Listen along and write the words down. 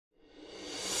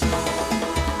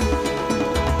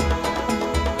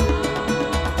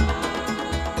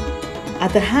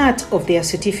At the heart of the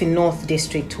Asutifi North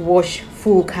District WASH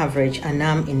Full Coverage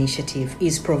ANAM initiative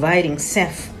is providing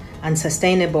safe and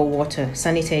sustainable water,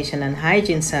 sanitation and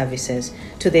hygiene services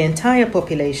to the entire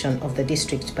population of the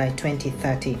district by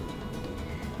 2030.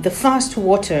 The first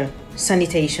water,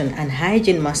 sanitation and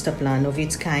hygiene master plan of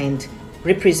its kind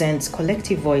represents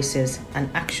collective voices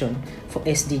and action for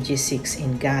SDG 6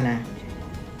 in Ghana.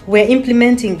 We're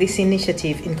implementing this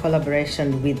initiative in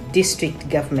collaboration with district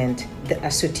government, the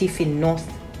Asutifi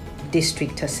North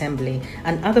District Assembly,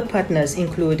 and other partners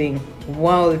including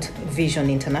World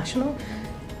Vision International,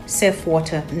 Safe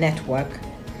Water Network,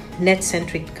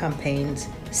 Netcentric Campaigns,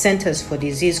 Centers for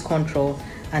Disease Control,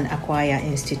 and Aquaya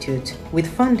Institute, with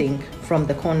funding from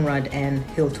the Conrad N.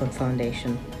 Hilton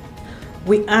Foundation.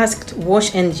 We asked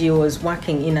WASH NGOs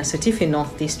working in Asutifi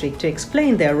North District to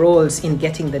explain their roles in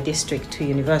getting the district to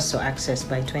universal access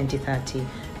by 2030,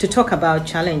 to talk about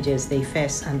challenges they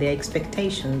face and their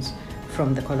expectations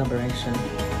from the collaboration.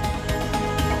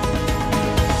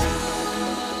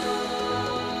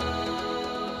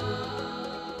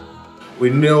 We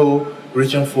know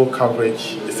reaching full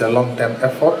coverage is a long-term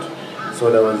effort, so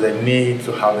there was a need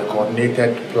to have a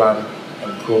coordinated plan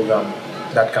and program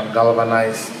that can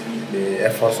galvanize the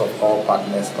efforts of all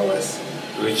partners towards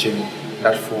reaching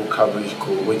that full coverage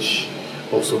goal, which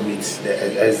also meets the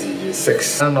SDG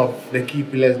 6. One of the key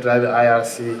pillars driving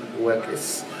IRC work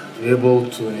is to be able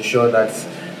to ensure that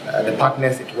the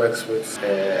partners it works with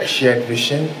a shared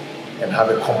vision and have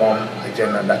a common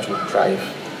agenda that will drive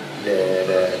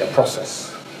the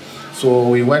process. So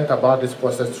we went about this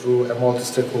process through a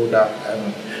multi-stakeholder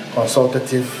and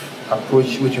consultative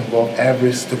approach which involved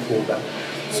every stakeholder,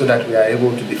 so that we are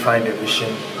able to define the vision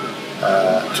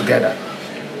together,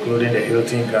 including the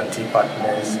Hilton grantee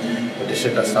partners, the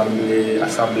district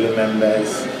assembly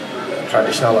members,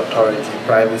 traditional authority,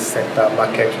 private sector,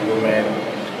 market women,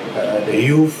 the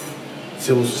youth,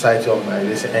 civil society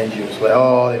organizations, NGOs. We're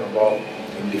all involved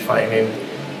in defining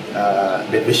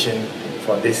the vision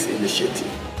for this initiative.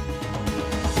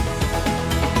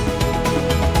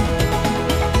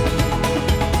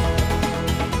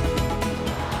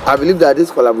 I believe that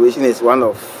this collaboration is one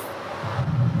of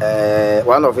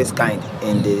its kind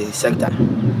in the sector.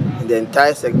 In the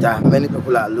entire sector, many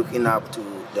people are looking up to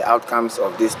the outcomes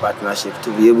of this partnership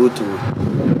to be able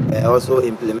to also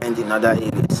implement in other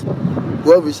areas.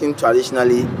 World Vision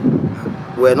traditionally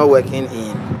were not working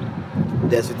in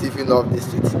the Asutifi North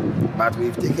District, but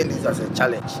we've taken this as a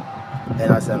challenge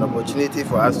and as an opportunity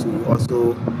for us to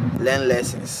also learn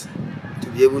lessons to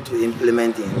be able to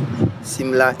implement in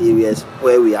similar areas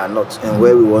where we are not and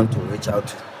where we want to reach out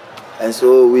to. And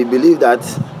so we believe that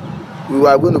we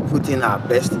are going to put in our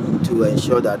best to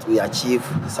ensure that we achieve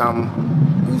some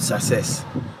good success,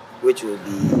 which will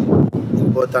be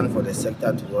important for the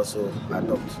sector to also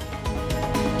adopt.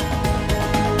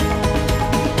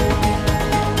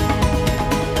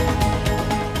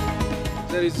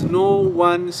 There is no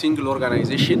one single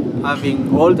organization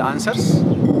having all the answers.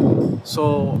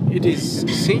 So it is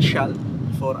essential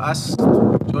for us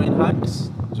to join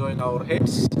hands, join our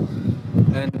heads,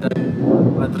 and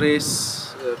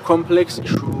address complex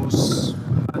issues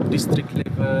at district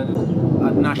level,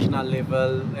 at national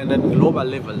level, and at global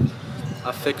level,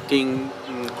 affecting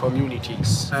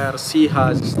communities. IRC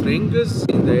has strengths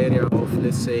in the area of,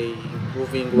 let's say,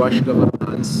 improving WASH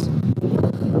governance,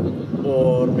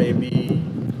 or maybe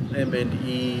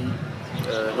M&E,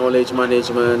 knowledge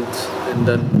management, and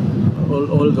then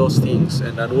all those things.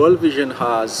 And then World Vision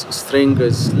has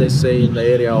strengths, let's say, in the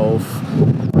area of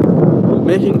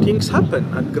making things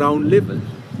happen at ground level,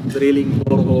 drilling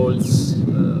boreholes,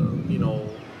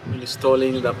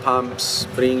 installing the pumps,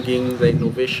 bringing the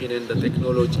innovation and the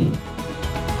technology.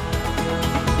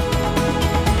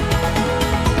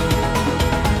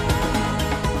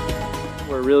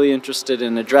 Really interested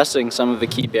in addressing some of the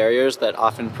key barriers that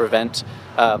often prevent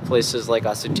places like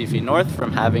Asutifi North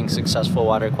from having successful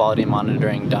water quality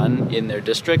monitoring done in their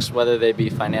districts, whether they be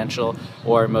financial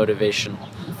or motivational.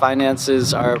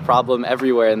 Finances are a problem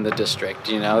everywhere in the district.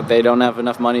 They don't have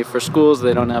enough money for schools,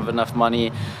 they don't have enough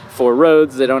money for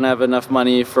roads, they don't have enough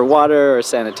money for water or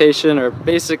sanitation or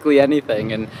basically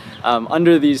anything. And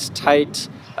under these tight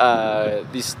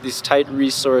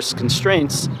resource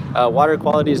constraints, water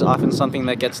quality is often something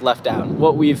that gets left out.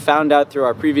 What we've found out through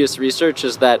our previous research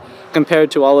is that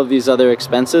compared to all of these other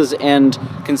expenses and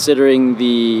considering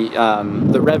the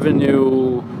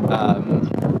revenue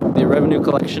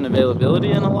collection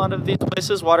availability in a lot of these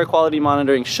places, water quality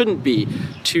monitoring shouldn't be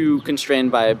too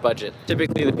constrained by a budget.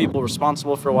 Typically, the people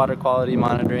responsible for water quality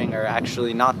monitoring are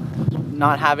actually not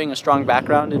not having a strong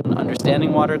background in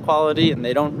understanding water quality, and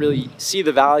they don't really see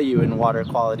the value in water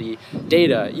quality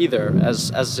data either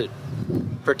as it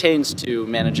pertains to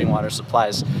managing water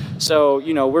supplies. So,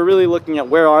 we're really looking at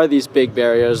where are these big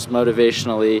barriers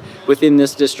motivationally within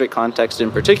this district context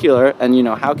in particular, and,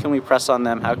 how can we press on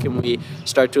them? How can we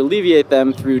start to alleviate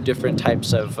them through different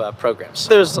types of programs?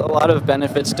 There's a lot of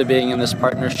benefits to being in this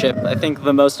partnership. I think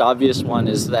the most obvious one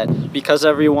is that because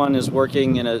everyone is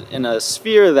working in a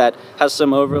sphere that has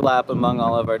some overlap among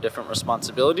all of our different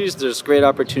responsibilities, there's great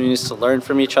opportunities to learn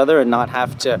from each other and not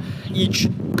have to each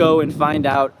go and find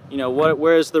out,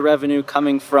 where is the revenue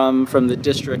coming from the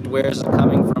district, where is it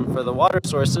coming from for the water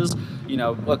sources.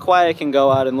 Aquaya can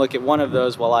go out and look at one of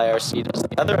those while IRC does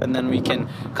the other, and then we can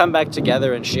come back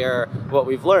together and share what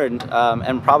we've learned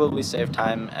and probably save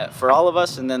time for all of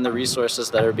us, and then the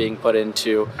resources that are being put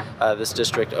into this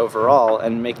district overall,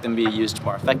 and make them be used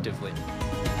more effectively.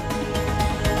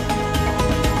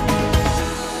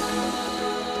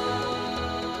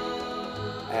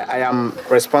 I am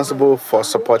responsible for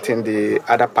supporting the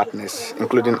other partners,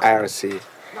 including IRC,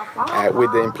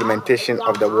 with the implementation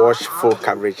of the WASH Full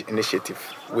Coverage Initiative.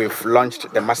 We've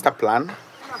launched the master plan,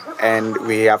 and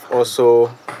we have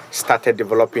also started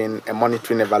developing a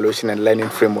monitoring, evaluation, and learning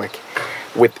framework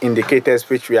with indicators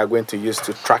which we are going to use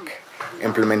to track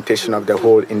implementation of the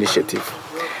whole initiative.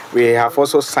 We have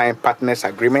also signed partners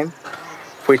agreement,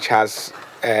 which has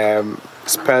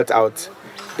spelled out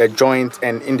the joint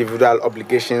and individual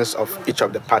obligations of each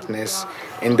of the partners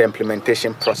in the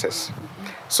implementation process.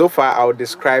 So far, I would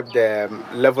describe the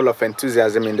level of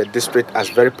enthusiasm in the district as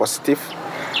very positive.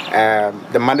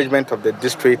 The management of the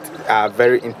district are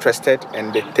very interested,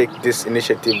 and they take this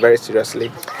initiative very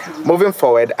seriously. Moving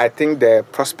forward, I think the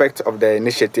prospect of the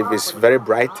initiative is very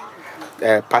bright.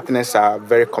 Partners are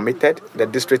very committed. The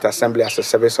District Assembly as a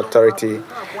service authority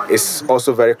is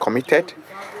also very committed.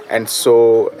 And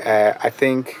so I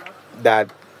think that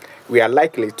we are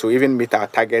likely to even meet our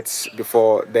targets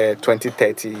before the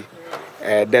 2030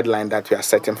 deadline that we are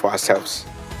setting for ourselves.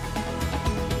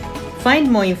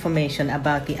 Find more information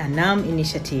about the ANAM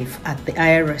initiative at the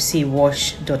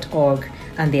ircwash.org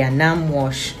and the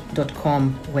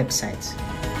anamwash.com websites.